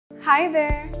Hi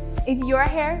there! If you're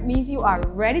here, means you are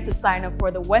ready to sign up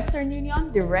for the Western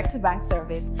Union direct-to-bank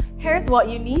service. Here's what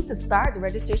you need to start the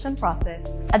registration process.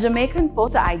 A Jamaican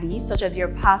photo ID such as your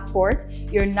passport,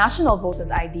 your national voter's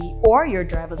ID, or your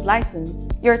driver's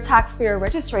license. Your taxpayer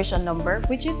registration number,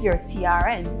 which is your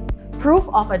TRN. Proof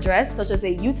of address such as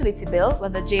a utility bill,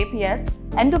 whether JPS,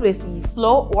 NWC,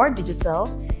 Flow, or Digicel.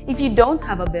 If you don't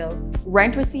have a bill,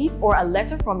 rent receipt or a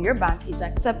letter from your bank is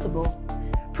acceptable.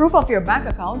 Proof of your bank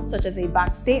account such as a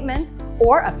bank statement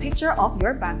or a picture of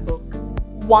your bank book.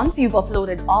 Once you've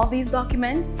uploaded all these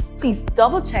documents, please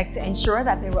double check to ensure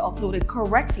that they were uploaded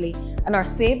correctly and are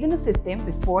saved in the system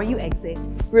before you exit.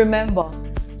 Remember,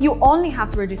 you only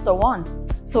have to register once,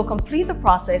 so complete the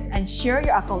process and share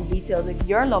your account details with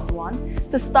your loved ones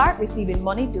to start receiving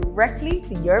money directly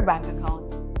to your bank account.